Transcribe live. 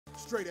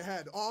Straight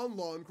ahead on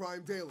Law and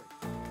Crime Daily.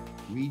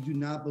 We do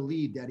not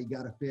believe that he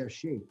got a fair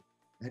shake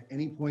at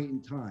any point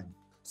in time.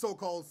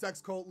 So-called sex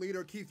cult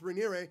leader Kieth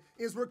Raniere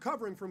is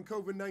recovering from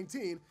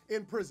COVID-19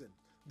 in prison.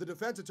 The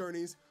defense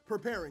attorneys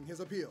preparing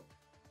his appeal.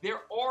 There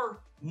are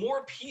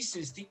more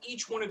pieces to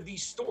each one of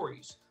these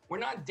stories. We're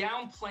not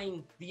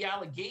downplaying the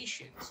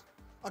allegations.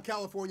 A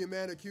California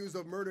man accused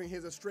of murdering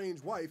his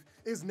estranged wife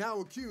is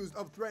now accused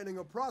of threatening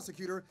a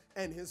prosecutor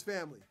and his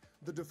family.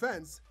 The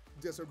defense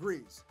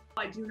disagrees.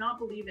 I do not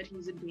believe that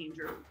he's in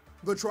danger.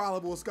 The trial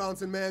of a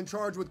Wisconsin man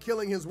charged with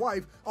killing his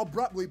wife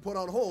abruptly put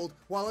on hold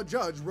while a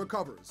judge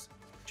recovers.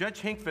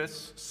 Judge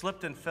Hinkfist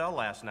slipped and fell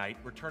last night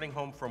returning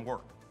home from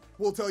work.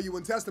 We'll tell you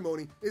when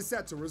testimony is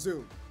set to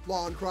resume.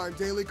 Law and Crime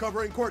Daily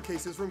covering court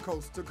cases from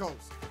coast to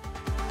coast.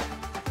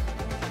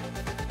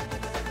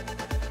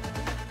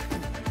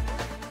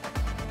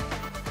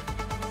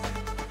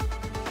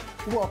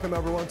 Welcome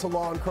everyone to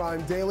Law and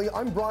Crime Daily.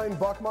 I'm Brian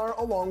Buckmeyer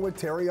along with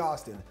Terry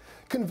Austin.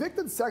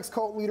 Convicted sex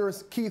cult leader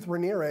Kieth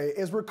Raniere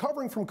is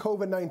recovering from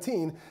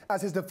COVID-19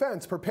 as his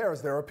defense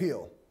prepares their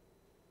appeal.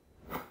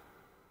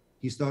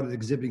 He started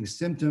exhibiting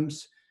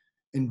symptoms,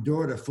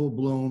 endured a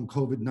full-blown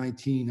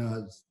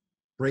COVID-19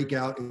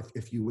 breakout,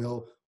 if you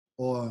will,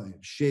 or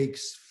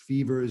shakes,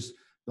 fevers,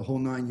 the whole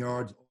 9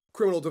 yards.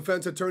 Criminal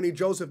defense attorney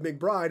Joseph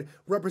McBride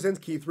represents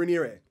Kieth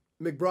Raniere.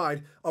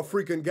 McBride, a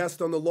frequent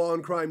guest on the Law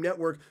and Crime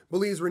Network,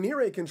 believes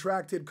Raniere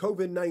contracted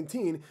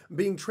COVID-19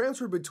 being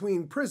transferred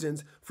between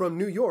prisons from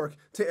New York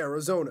to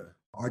Arizona.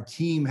 Our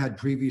team had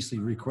previously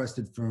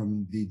requested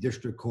from the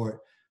district court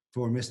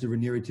for Mr.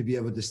 Raniere to be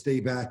able to stay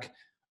back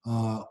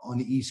on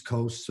the East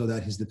Coast so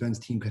that his defense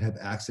team could have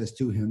access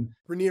to him.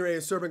 Raniere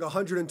is serving a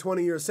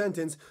 120-year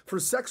sentence for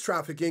sex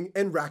trafficking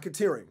and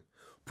racketeering.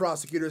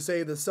 Prosecutors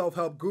say the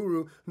self-help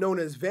guru known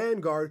as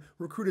Vanguard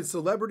recruited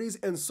celebrities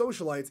and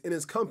socialites in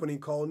his company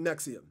called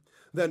NXIVM,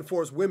 then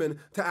forced women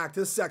to act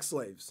as sex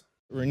slaves.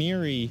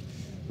 Raniere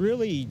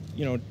really,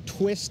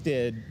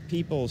 twisted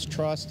people's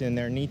trust in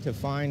their need to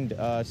find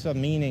some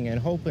meaning and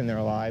hope in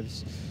their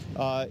lives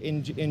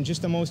in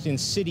just the most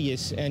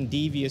insidious and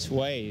devious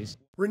ways.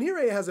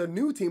 Raniere has a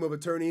new team of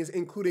attorneys,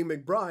 including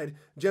McBride,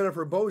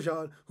 Jennifer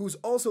Bojan, who's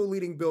also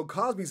leading Bill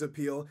Cosby's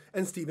appeal,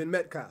 and Stephen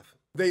Metcalf.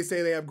 They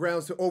say they have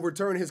grounds to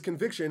overturn his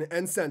conviction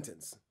and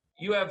sentence.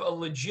 You have a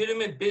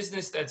legitimate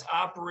business that's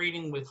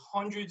operating with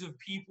hundreds of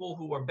people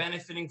who are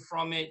benefiting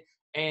from it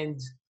and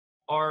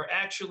are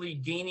actually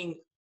gaining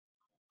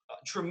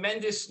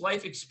tremendous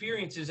life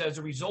experiences as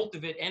a result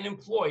of it and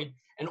employed,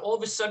 and all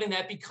of a sudden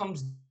that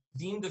becomes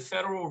deemed a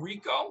federal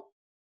RICO.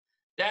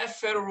 That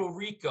federal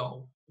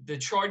RICO, the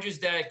charges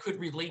that it could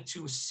relate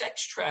to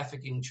sex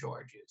trafficking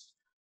charges,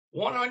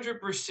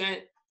 100%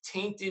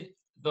 tainted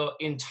the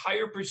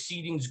entire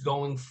proceedings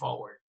going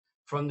forward,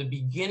 from the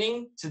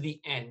beginning to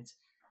the end.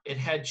 It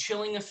had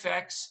chilling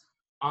effects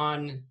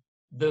on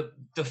the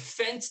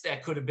defense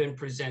that could have been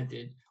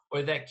presented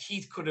or that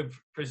Kieth could have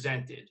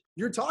presented.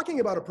 You're talking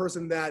about a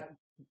person that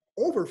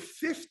over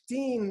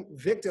 15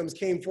 victims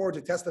came forward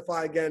to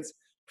testify against.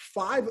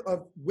 5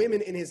 of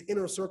women in his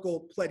inner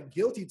circle pled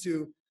guilty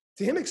to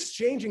him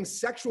exchanging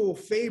sexual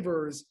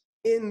favors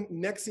in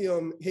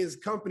NXIVM, his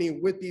company,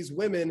 with these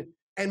women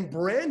and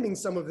branding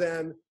some of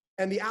them.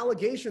 And the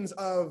allegations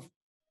of,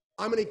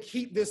 I'm going to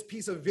keep this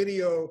piece of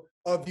video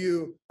of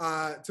you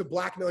to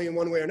blackmail you in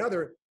one way or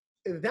another,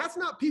 that's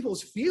not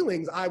people's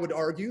feelings, I would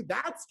argue.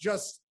 That's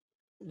just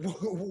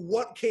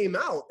what came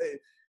out.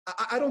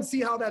 I don't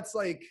see how that's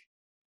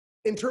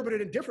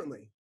interpreted differently.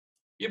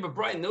 Yeah, but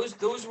Brian,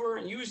 those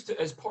weren't used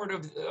as part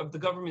of the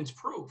government's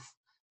proof.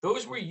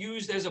 Those were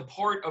used as a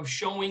part of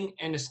showing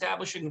and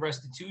establishing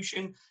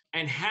restitution,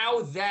 and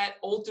how that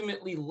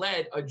ultimately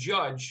led a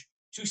judge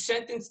to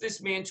sentence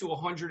this man to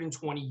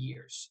 120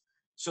 years.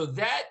 So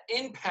that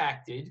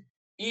impacted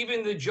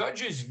even the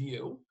judge's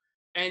view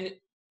and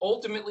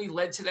ultimately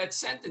led to that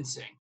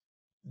sentencing.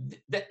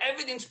 The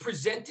evidence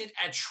presented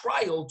at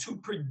trial to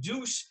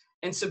produce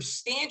and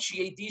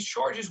substantiate these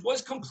charges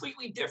was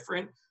completely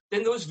different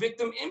than those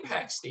victim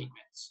impact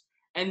statements.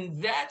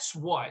 And that's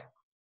what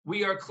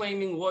we are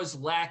claiming was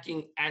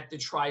lacking at the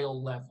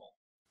trial level.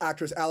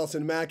 Actress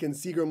Allison Mack and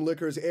Seagram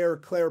Liquor's heir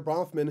Claire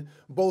Bronfman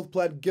both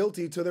pled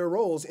guilty to their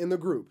roles in the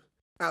group.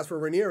 As for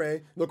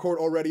Raniere, the court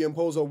already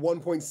imposed a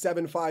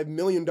 $1.75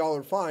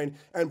 million fine,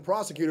 and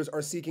prosecutors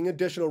are seeking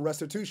additional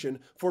restitution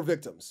for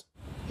victims.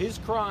 His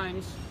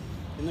crimes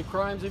and the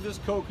crimes of his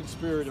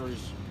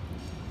co-conspirators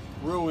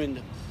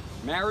ruined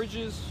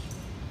marriages,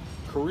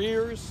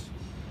 careers,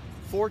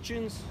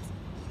 fortunes,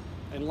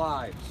 and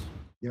lives.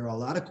 There are a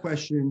lot of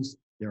questions.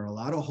 There are a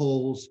lot of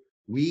holes.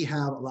 We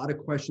have a lot of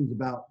questions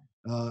about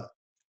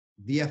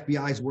the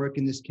FBI's work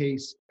in this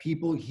case.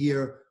 People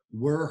here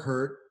were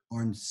hurt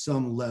on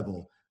some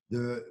level.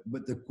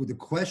 But the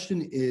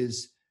question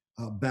is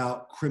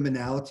about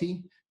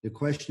criminality. The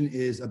question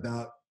is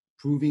about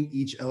proving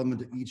each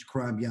element of each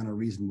crime beyond a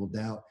reasonable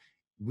doubt.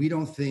 We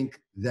don't think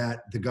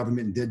that the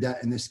government did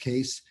that in this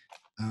case.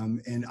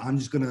 And I'm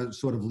just going to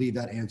sort of leave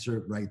that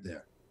answer right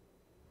there.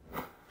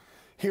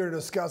 Here to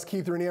discuss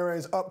Kieth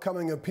Raniere's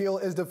upcoming appeal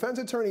is defense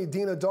attorney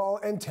Dina Dahl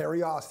and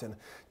Terry Austin.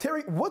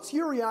 Terry, what's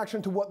your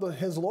reaction to what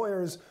his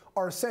lawyers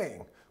are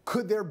saying?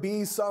 Could there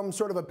be some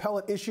sort of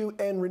appellate issue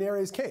in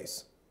Raniere's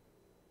case?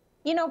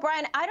 You know,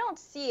 Brian, I don't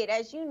see it.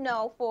 As you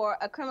know, for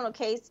a criminal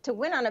case, to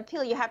win on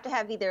appeal, you have to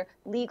have either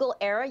legal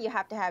error, you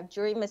have to have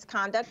jury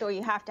misconduct, or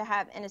you have to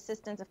have an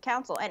assistance of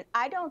counsel. And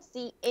I don't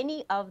see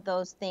any of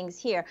those things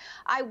here.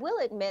 I will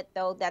admit,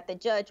 though, that the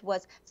judge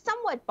was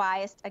somewhat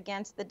biased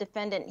against the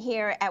defendant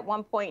here. At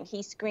one point,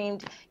 he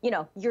screamed, you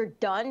know, "You're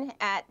done,"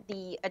 at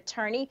the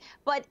attorney.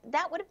 But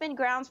that would have been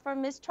grounds for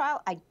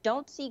mistrial. I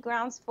don't see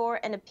grounds for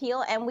an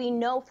appeal. And we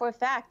know for a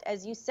fact,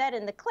 as you said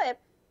in the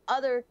clip,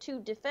 other two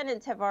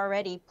defendants have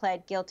already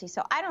pled guilty,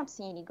 so I don't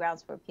see any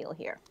grounds for appeal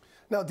here.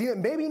 Now, Dina,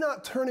 maybe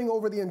not turning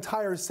over the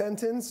entire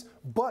sentence,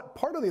 but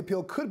part of the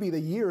appeal could be the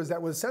years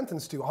that was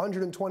sentenced to.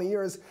 120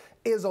 years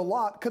is a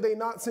lot. Could they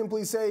not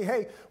simply say,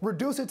 hey,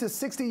 reduce it to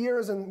 60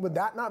 years, and would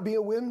that not be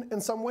a win in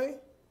some way?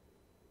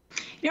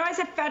 You know, as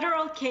a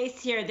federal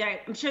case here,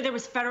 I'm sure there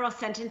was federal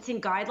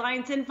sentencing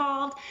guidelines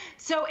involved.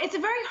 So it's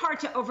very hard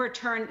to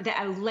overturn the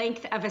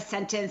length of a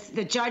sentence.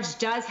 The judge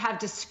does have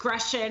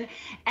discretion,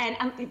 and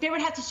they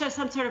would have to show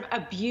some sort of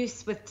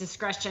abuse with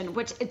discretion,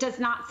 which it does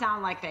not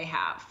sound like they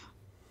have.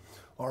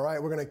 All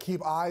right, we're going to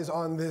keep eyes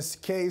on this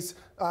case.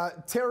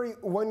 Terry,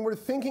 when we're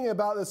thinking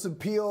about this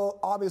appeal,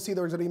 obviously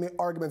there's going to be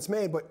arguments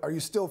made, but are you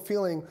still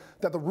feeling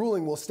that the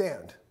ruling will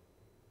stand?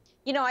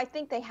 You know, I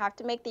think they have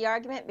to make the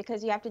argument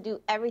because you have to do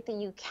everything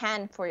you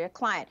can for your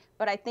client.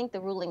 But I think the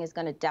ruling is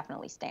going to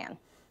definitely stand.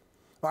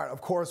 All right,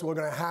 of course, we're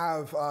going to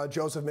have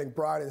Joseph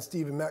McBride and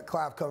Stephen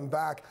Metcalf come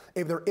back.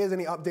 If there is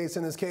any updates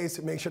in this case,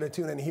 make sure to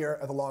tune in here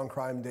at the Law and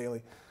Crime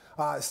Daily.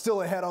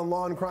 Still ahead on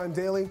Law and Crime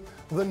Daily,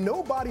 the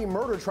Nobody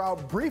murder trial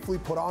briefly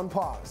put on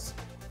pause.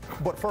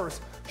 But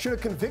first, should a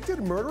convicted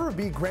murderer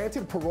be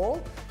granted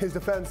parole? His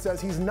defense says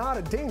he's not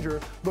a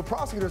danger. The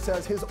prosecutor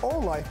says his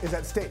own life is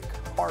at stake.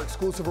 Our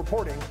exclusive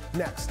reporting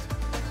next.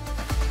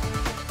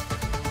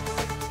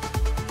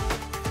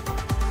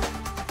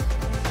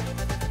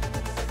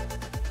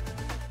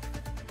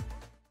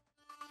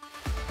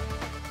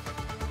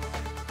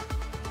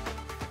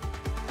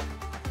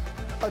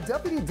 A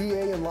deputy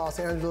DA in Los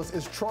Angeles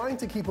is trying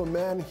to keep a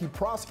man he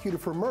prosecuted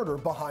for murder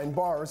behind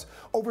bars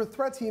over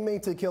threats he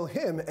made to kill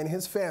him and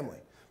his family.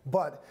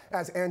 But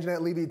as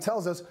Angenette Levy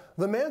tells us,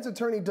 the man's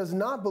attorney does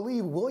not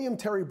believe William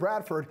Terry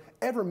Bradford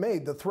ever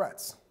made the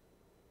threats.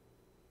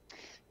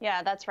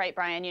 Yeah, that's right,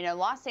 Brian. You know,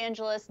 Los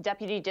Angeles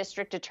Deputy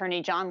District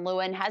Attorney John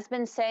Lewin has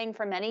been saying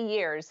for many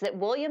years that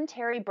William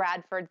Terry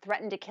Bradford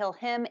threatened to kill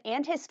him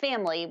and his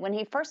family when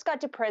he first got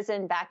to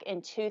prison back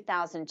in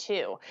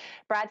 2002.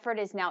 Bradford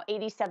is now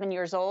 87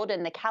 years old,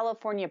 and the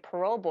California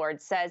Parole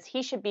Board says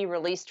he should be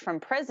released from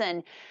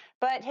prison,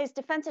 but his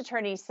defense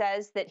attorney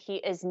says that he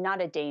is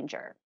not a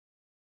danger.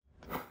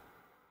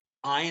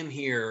 I am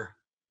here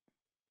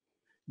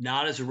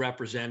not as a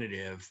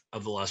representative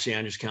of the Los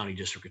Angeles County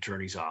District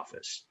Attorney's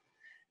Office.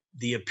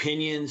 The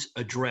opinions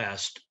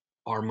addressed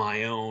are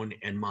my own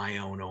and my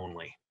own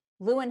only.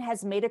 Lewin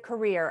has made a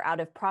career out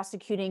of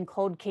prosecuting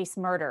cold case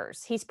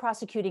murders. He's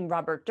prosecuting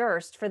Robert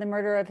Durst for the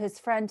murder of his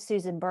friend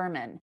Susan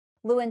Berman.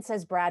 Lewin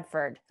says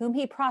Bradford, whom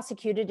he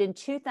prosecuted in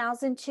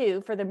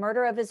 2002 for the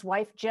murder of his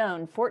wife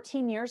Joan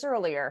 14 years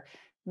earlier,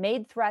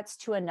 made threats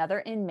to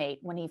another inmate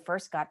when he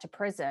first got to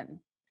prison.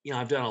 You know,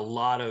 I've done a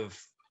lot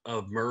of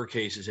murder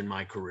cases in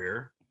my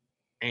career,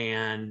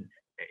 and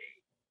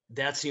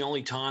that's the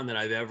only time that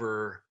I've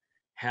ever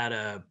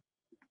had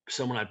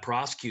someone I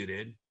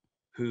prosecuted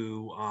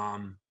who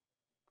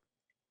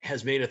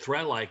has made a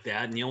threat like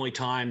that, and the only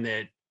time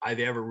that I've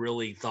ever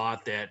really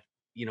thought that,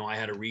 you know, I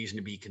had a reason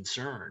to be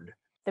concerned.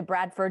 The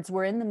Bradfords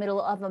were in the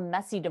middle of a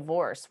messy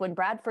divorce when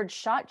Bradford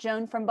shot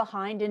Joan from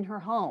behind in her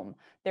home.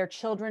 Their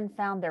children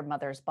found their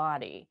mother's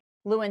body.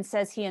 Lewin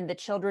says he and the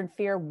children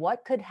fear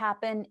what could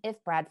happen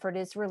if Bradford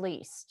is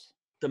released.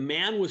 The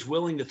man was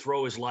willing to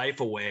throw his life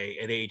away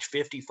at age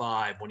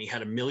 55 when he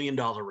had $1 million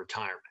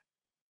retirement.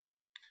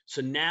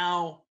 So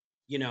now,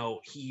 you know,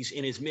 he's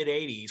in his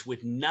mid-80s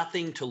with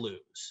nothing to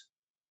lose,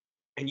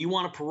 and you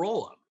want to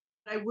parole him.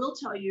 I will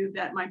tell you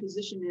that my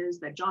position is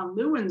that John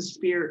Lewin's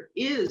fear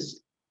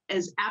is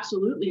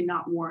absolutely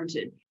not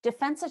warranted.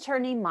 Defense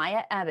attorney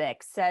Maya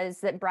Ebick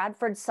says that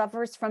Bradford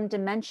suffers from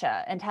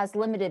dementia and has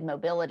limited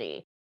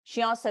mobility.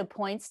 She also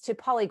points to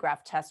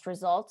polygraph test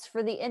results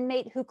for the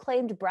inmate who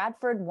claimed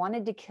Bradford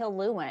wanted to kill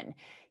Lewin.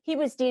 He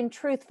was deemed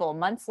truthful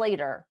months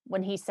later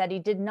when he said he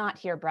did not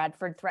hear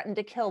Bradford threaten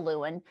to kill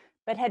Lewin,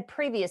 but had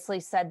previously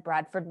said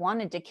Bradford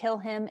wanted to kill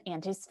him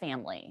and his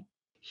family.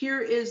 Here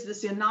is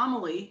this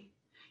anomaly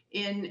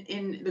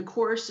in the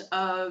course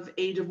of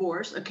a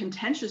divorce, a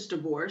contentious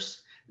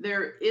divorce.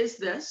 There is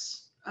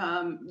this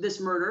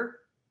murder,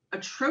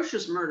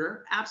 atrocious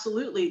murder,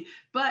 absolutely.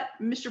 But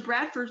Mr.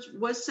 Bradford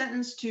was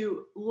sentenced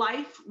to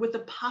life with the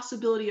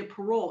possibility of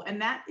parole, and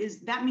that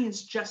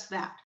means just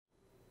that.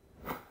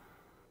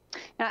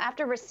 Now,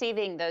 after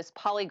receiving those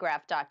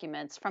polygraph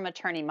documents from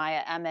attorney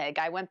Maya Emig,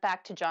 I went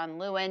back to John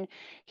Lewin.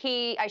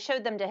 I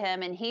showed them to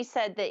him, and he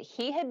said that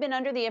he had been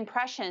under the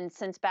impression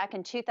since back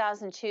in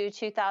 2002,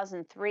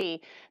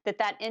 2003,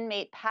 that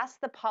inmate passed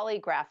the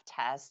polygraph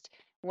test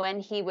when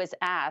he was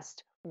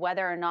asked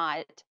whether or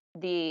not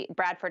the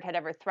Bradford had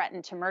ever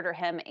threatened to murder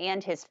him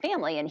and his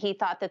family. And he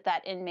thought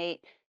that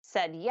inmate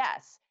said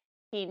yes.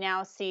 He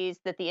now sees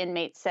that the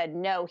inmate said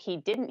no, he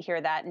didn't hear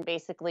that, and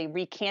basically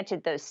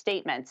recanted those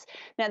statements.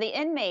 Now, the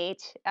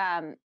inmate,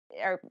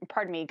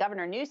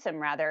 Governor Newsom,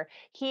 rather,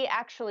 he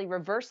actually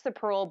reversed the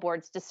parole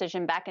board's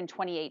decision back in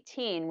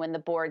 2018 when the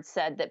board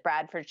said that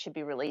Bradford should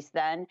be released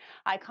then.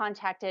 I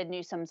contacted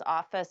Newsom's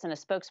office, and a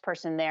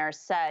spokesperson there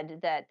said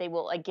that they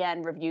will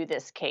again review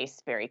this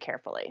case very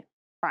carefully.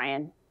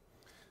 Brian.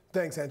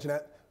 Thanks,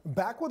 Angenette.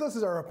 Back with us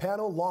is our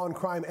panel, law and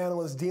crime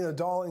analyst Dina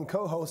Dahl and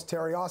co-host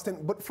Terry Austin.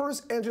 But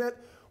first, Angenette,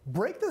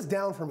 break this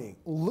down for me.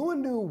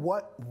 Lewin knew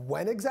what,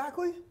 when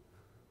exactly?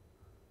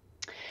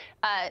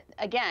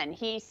 Again,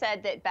 he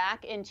said that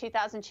back in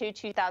 2002,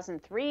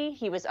 2003,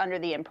 he was under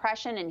the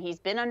impression, and he's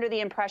been under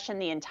the impression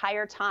the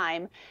entire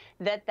time,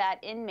 that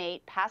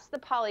inmate passed the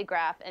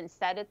polygraph and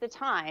said at the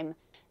time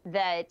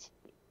that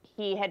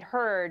he had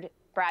heard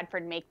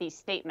Bradford make these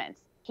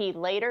statements. He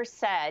later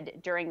said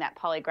during that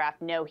polygraph,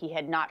 no, he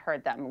had not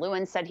heard them.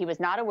 Lewin said he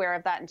was not aware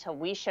of that until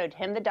we showed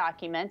him the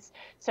documents.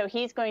 So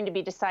he's going to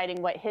be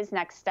deciding what his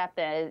next step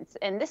is.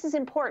 And this is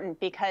important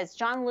because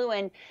John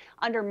Lewin,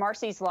 under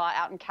Marsy's law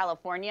out in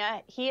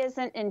California, he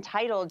isn't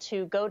entitled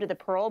to go to the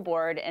parole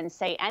board and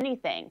say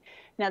anything.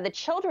 Now, the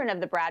children of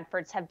the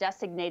Bradfords have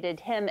designated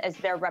him as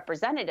their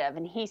representative,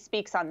 and he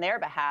speaks on their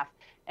behalf.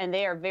 And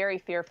they are very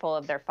fearful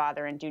of their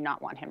father and do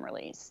not want him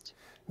released.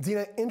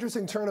 Dina,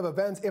 interesting turn of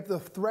events. If the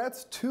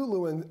threats to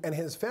Lewin and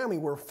his family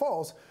were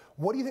false,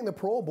 what do you think the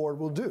parole board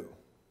will do?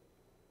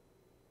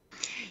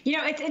 You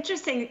know, it's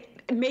interesting.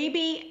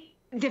 Maybe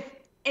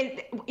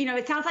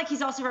it sounds like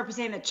he's also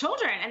representing the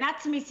children, and that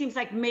to me seems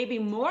like maybe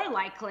more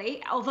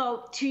likely.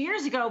 Although 2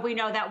 years ago we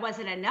know that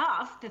wasn't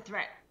enough, the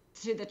threat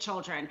to the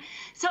children.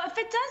 So if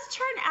it does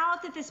turn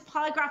out that this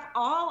polygraph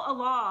all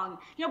along,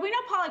 we know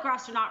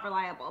polygraphs are not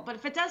reliable, but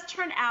if it does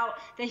turn out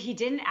that he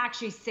didn't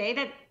actually say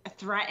that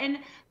threaten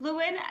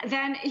Lewin,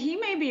 then he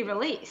may be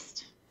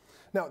released.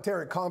 Now,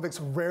 Terry, convicts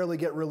rarely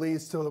get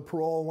released to the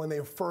parole when they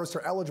first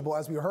are eligible.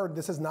 As we heard,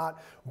 this is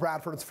not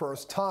Bradford's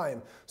first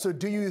time. So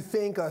do you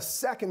think a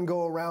second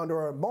go-around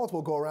or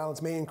multiple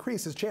go-arounds may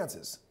increase his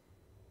chances?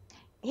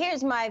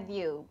 Here's my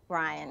view,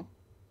 Brian.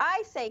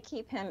 I say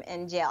keep him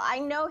in jail. I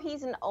know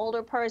he's an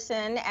older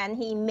person and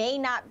he may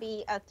not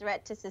be a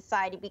threat to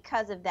society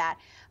because of that,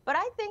 but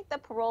I think the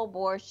parole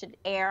board should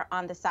err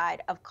on the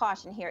side of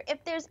caution here.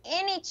 If there's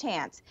any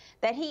chance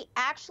that he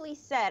actually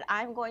said,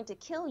 I'm going to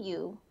kill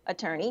you,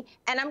 attorney,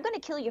 and I'm going to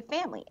kill your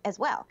family as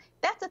well,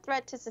 that's a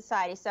threat to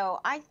society. So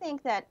I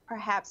think that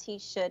perhaps he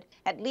should,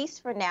 at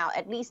least for now,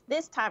 at least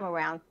this time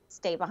around,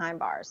 stay behind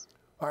bars.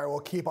 All right,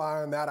 we'll keep an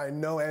eye on that. I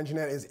know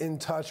Angenette is in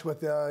touch with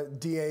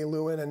DA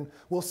Lewin, and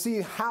we'll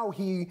see how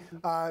he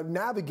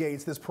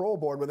navigates this parole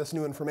board with this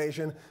new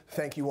information.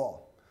 Thank you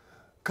all.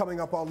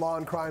 Coming up on Law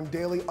and Crime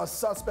Daily, a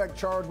suspect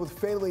charged with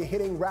fatally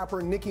hitting rapper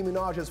Nicki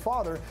Minaj's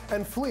father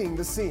and fleeing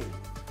the scene.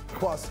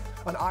 Plus,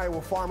 an Iowa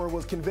farmer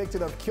was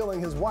convicted of killing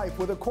his wife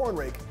with a corn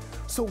rake.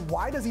 So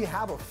why does he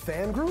have a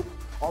fan group?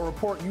 Our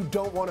report you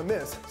don't want to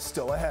miss,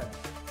 still ahead.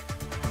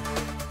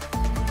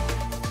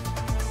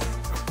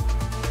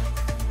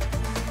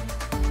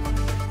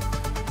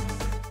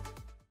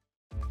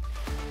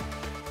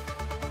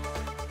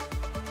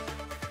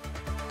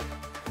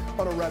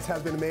 An arrest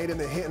has been made in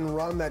the hit and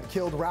run that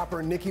killed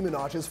rapper Nicki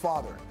Minaj's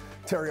father.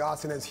 Terry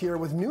Austin is here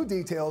with new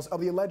details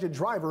of the alleged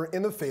driver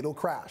in the fatal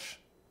crash.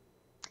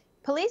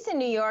 Police in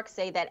New York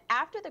say that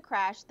after the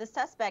crash, the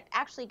suspect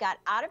actually got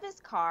out of his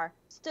car,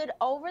 stood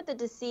over the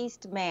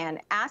deceased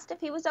man, asked if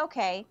he was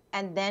okay,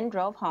 and then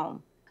drove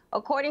home.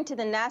 According to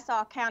the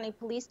Nassau County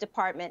Police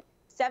Department,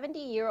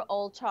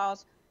 70-year-old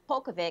Charles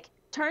Polkovic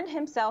turned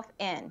himself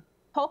in.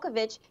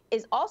 Polkovic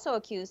is also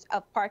accused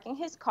of parking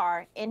his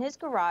car in his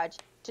garage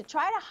to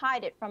try to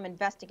hide it from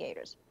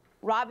investigators.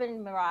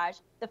 Robin Minaj,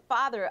 the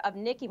father of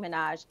Nicki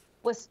Minaj,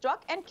 was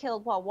struck and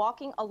killed while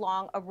walking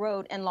along a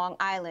road in Long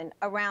Island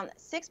around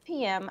 6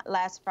 p.m.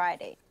 last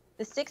Friday.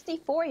 The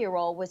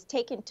 64-year-old was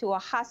taken to a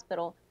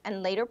hospital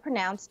and later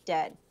pronounced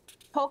dead.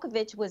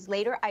 Polkovic was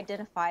later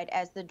identified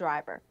as the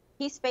driver.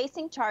 He's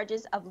facing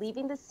charges of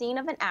leaving the scene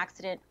of an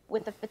accident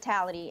with a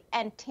fatality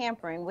and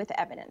tampering with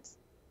evidence.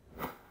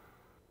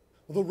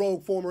 The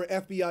rogue former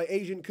FBI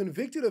agent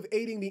convicted of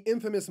aiding the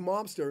infamous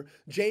mobster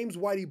James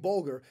Whitey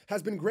Bulger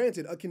has been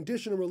granted a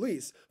conditional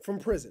release from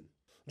prison.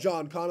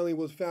 John Connolly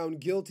was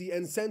found guilty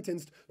and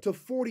sentenced to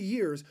 40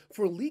 years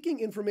for leaking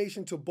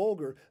information to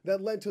Bulger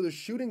that led to the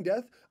shooting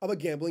death of a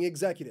gambling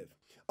executive.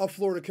 A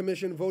Florida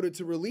commission voted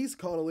to release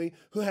Connolly,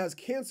 who has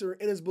cancer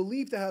and is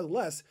believed to have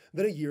less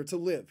than a year to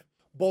live.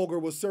 Bulger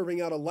was serving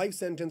out a life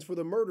sentence for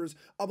the murders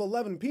of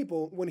 11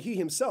 people when he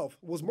himself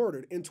was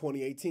murdered in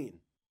 2018.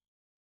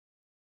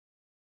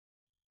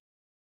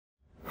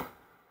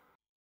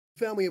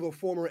 Family of a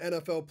former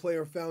NFL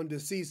player found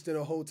deceased in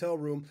a hotel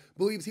room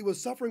believes he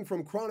was suffering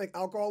from chronic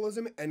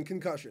alcoholism and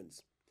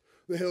concussions.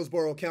 The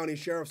Hillsborough County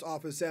Sheriff's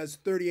Office says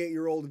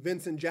 38-year-old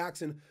Vincent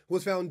Jackson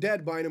was found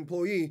dead by an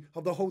employee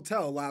of the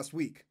hotel last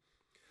week.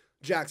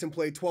 Jackson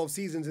played 12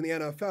 seasons in the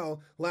NFL,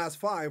 last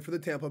 5 for the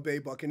Tampa Bay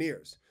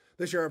Buccaneers.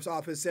 The Sheriff's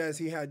Office says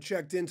he had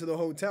checked into the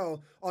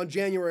hotel on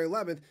January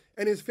 11th,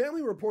 and his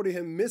family reported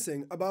him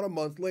missing about a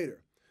month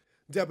later.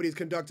 Deputies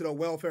conducted a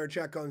welfare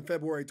check on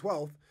February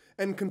 12th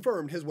and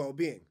confirmed his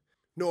well-being.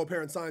 No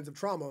apparent signs of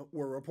trauma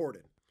were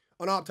reported.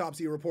 An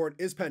autopsy report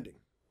is pending.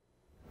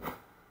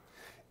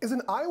 Is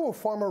an Iowa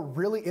farmer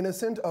really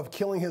innocent of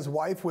killing his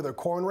wife with a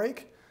corn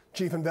rake?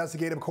 Chief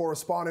investigative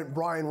correspondent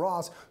Brian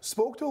Ross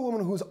spoke to a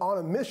woman who's on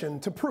a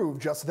mission to prove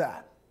just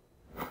that.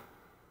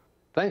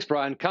 Thanks,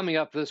 Brian. Coming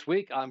up this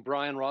week on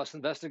Brian Ross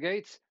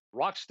Investigates,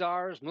 rock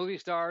stars, movie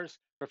stars,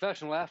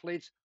 professional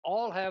athletes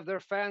all have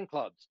their fan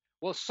clubs.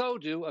 Well, so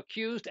do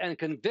accused and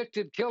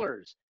convicted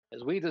killers,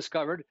 as we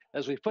discovered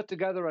as we put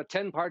together a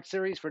 10-part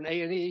series for an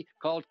A&E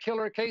called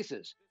Killer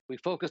Cases. We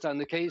focused on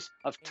the case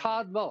of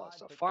Todd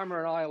Mullis, a farmer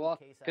in Iowa,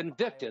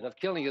 convicted of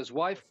killing his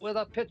wife with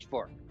a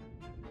pitchfork.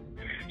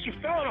 She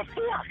fell on a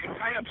fork.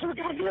 I had to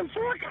get a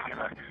fork out of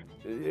her.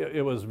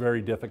 It was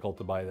very difficult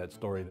to buy that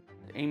story.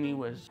 Amy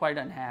was quite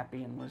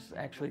unhappy and was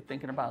actually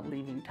thinking about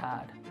leaving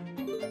Todd.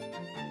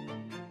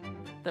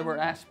 There were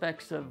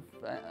aspects of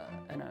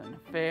an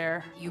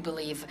affair. You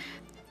believe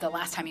the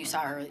last time you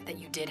saw her that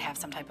you did have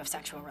some type of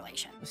sexual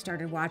relation. I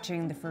started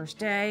watching the first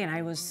day and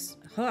I was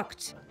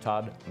hooked.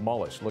 Todd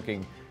Mullis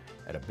looking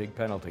at a big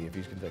penalty if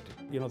he's convicted.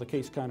 You know, the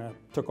case kind of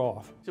took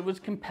off. It was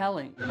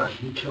compelling.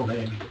 He killed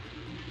Amy.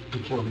 He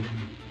killed Amy.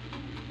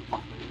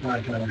 Now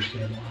I can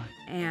understand why.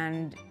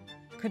 And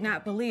could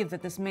not believe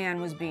that this man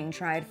was being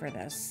tried for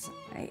this.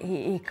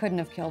 He couldn't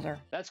have killed her.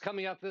 That's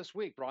coming up this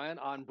week, Brian,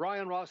 on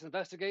Brian Ross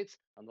Investigates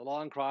on the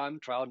Law&Crime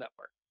Trial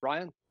Network.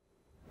 Brian?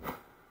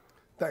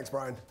 Thanks,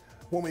 Brian.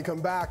 When we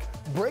come back,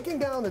 breaking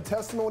down the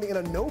testimony in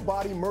a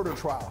no-body murder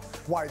trial,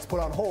 why it's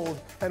put on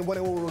hold, and when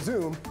it will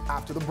resume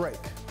after the break.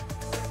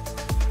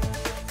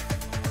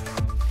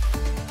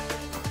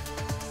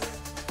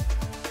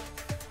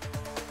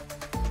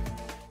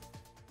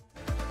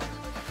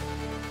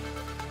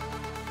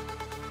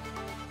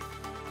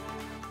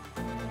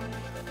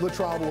 The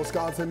trial of a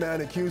Wisconsin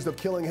man accused of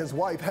killing his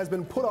wife has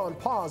been put on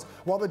pause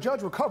while the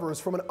judge recovers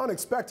from an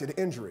unexpected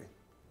injury.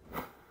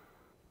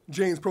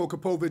 James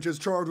Prokopovich is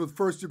charged with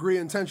first-degree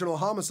intentional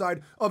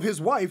homicide of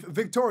his wife,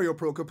 Victoria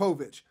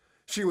Prokopovich.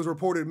 She was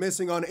reported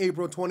missing on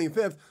April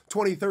 25,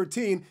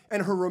 2013,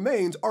 and her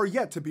remains are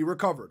yet to be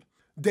recovered.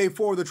 Day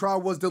 4 of the trial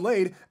was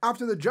delayed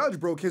after the judge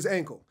broke his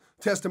ankle.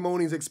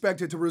 Testimony is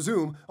expected to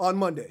resume on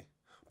Monday.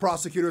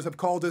 Prosecutors have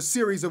called a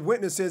series of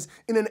witnesses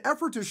in an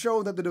effort to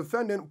show that the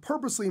defendant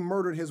purposely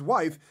murdered his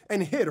wife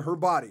and hid her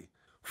body.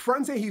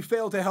 Friends say he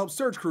failed to help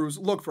search crews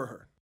look for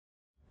her.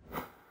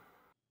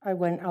 I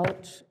went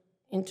out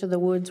into the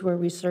woods where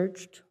we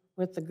searched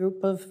with a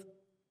group of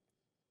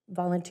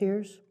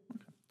volunteers.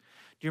 Okay.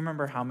 Do you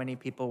remember how many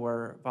people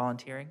were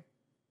volunteering?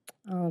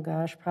 Oh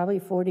gosh, probably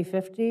 40,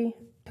 50.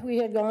 We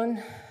had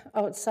gone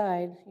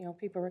outside, you know,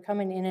 people were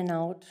coming in and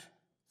out.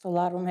 So a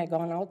lot of them had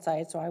gone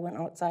outside, so I went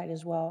outside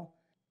as well.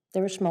 They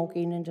were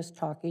smoking and just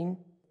talking.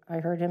 I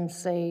heard him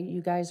say,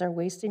 "You guys are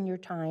wasting your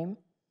time.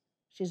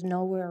 She's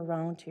nowhere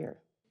around here,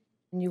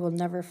 and you will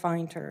never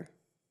find her."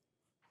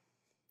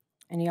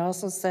 And he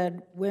also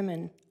said,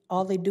 "Women,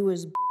 all they do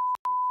is bitch,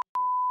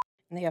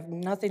 and they have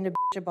nothing to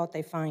bitch about,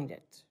 they find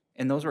it."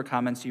 And those were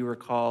comments you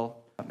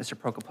recall Mr.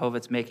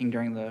 Prokopovich making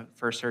during the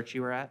first search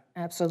you were at?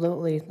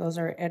 Absolutely. Those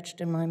are etched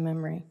in my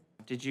memory.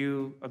 Did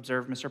you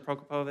observe Mr.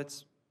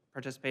 Prokopovich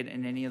participate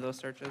in any of those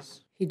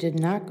searches? He did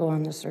not go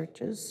on the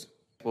searches.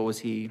 What was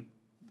he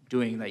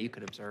doing that you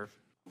could observe?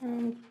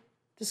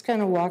 Just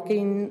kind of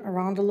walking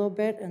around a little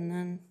bit, and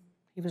then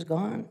he was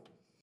gone.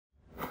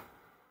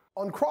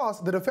 On cross,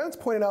 the defense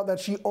pointed out that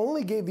she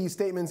only gave these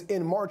statements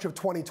in March of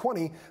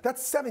 2020.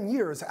 That's 7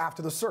 years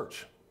after the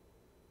search.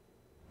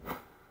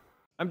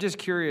 I'm just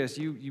curious,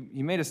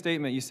 you made a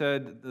statement, you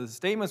said the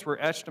statements were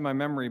etched in my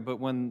memory, but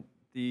when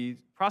the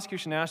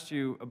prosecution asked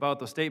you about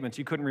the statements,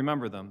 you couldn't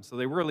remember them. So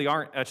they really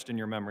aren't etched in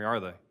your memory, are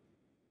they?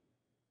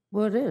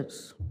 Well, it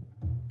is.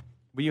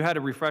 But you had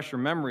to refresh your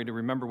memory to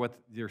remember what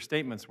your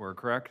statements were,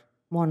 correct?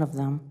 One of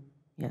them,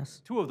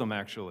 yes. 2 of them,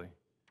 actually.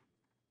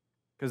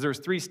 Because there's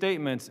 3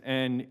 statements,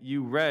 and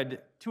you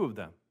read 2 of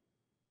them.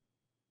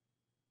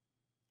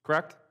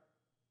 Correct?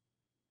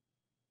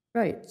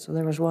 Right, so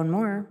there was one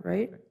more,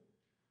 right?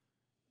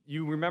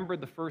 You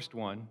remembered the first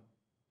one,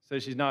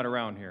 says she's not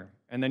around here,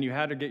 and then you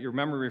had to get your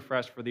memory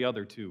refreshed for the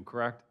other 2,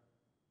 correct?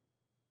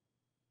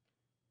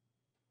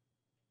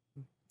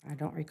 I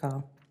don't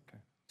recall. Okay.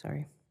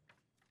 Sorry.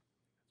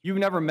 You've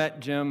never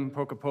met Jim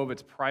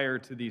Prokopovich prior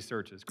to these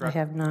searches, correct? I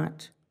have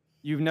not.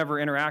 You've never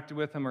interacted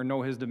with him or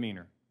know his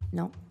demeanor?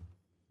 No.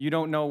 You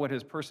don't know what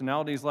his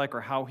personality is like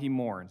or how he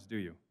mourns, do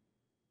you?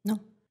 No.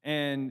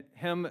 And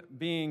him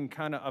being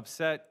kind of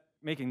upset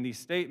making these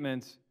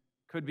statements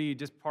could be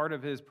just part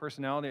of his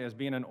personality as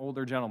being an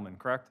older gentleman,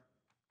 correct?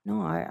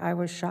 No, I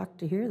was shocked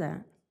to hear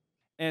that.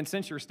 And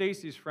since you're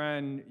Stacy's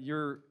friend,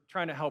 you're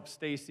trying to help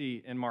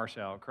Stacy and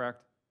Marshall,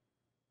 correct?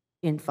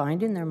 In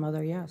finding their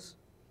mother, yes.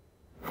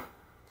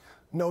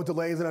 No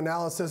delays in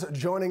analysis.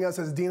 Joining us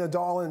is Dina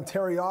Dahl and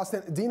Terry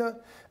Austin. Dina,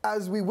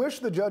 as we wish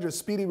the judge a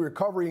speedy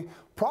recovery,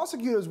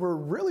 prosecutors were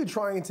really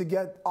trying to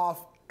get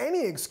off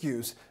any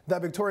excuse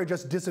that Victoria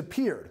just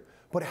disappeared.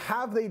 But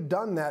have they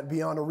done that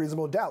beyond a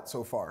reasonable doubt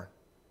so far?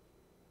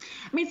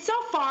 I mean, so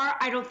far,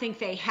 I don't think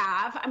they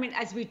have. I mean,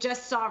 as we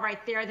just saw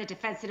right there, the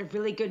defense did a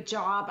really good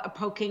job of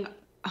poking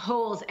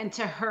holes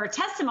into her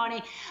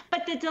testimony,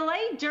 but the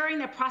delay during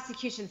the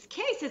prosecution's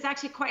case is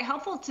actually quite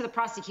helpful to the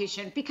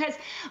prosecution because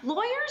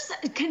lawyers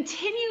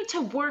continue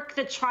to work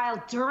the trial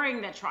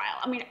during the trial.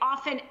 I mean,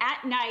 often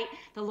at night,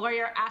 the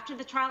lawyer, after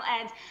the trial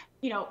ends,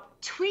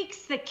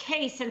 tweaks the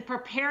case and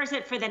prepares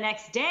it for the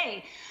next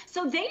day.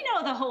 So they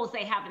know the holes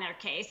they have in their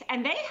case,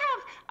 and they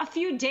have a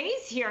few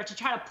days here to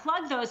try to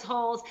plug those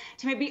holes,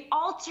 to maybe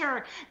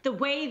alter the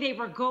way they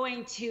were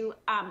going to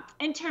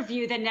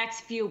interview the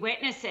next few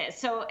witnesses.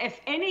 So if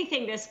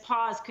anything, this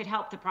pause could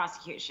help the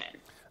prosecution.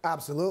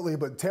 Absolutely,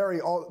 but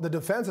Terry, the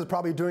defense is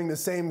probably doing the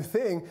same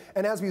thing.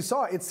 And as we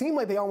saw, it seemed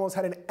like they almost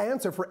had an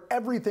answer for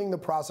everything the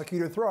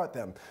prosecutor threw at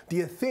them. Do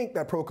you think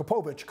that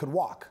Prokopovich could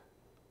walk?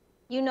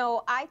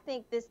 I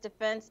think this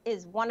defense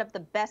is one of the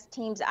best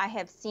teams I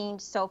have seen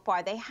so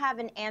far. They have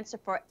an answer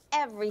for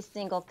every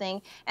single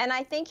thing, and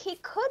I think he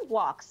could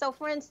walk. So,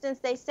 for instance,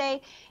 they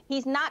say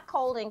he's not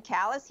cold and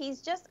callous.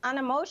 He's just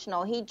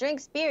unemotional. He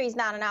drinks beer. He's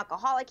not an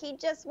alcoholic. He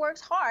just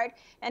works hard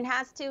and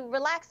has to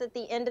relax at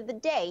the end of the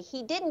day.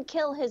 He didn't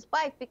kill his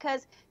wife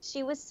because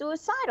she was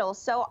suicidal.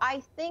 So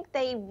I think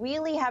they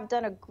really have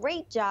done a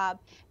great job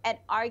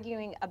at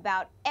arguing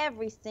about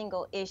every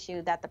single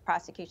issue that the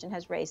prosecution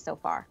has raised so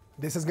far.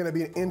 This is going to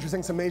be an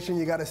interesting summation.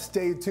 You got to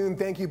stay tuned.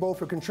 Thank you both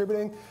for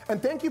contributing.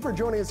 And thank you for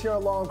joining us here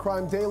on Law and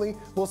Crime Daily.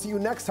 We'll see you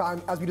next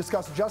time as we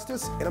discuss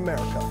justice in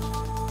America.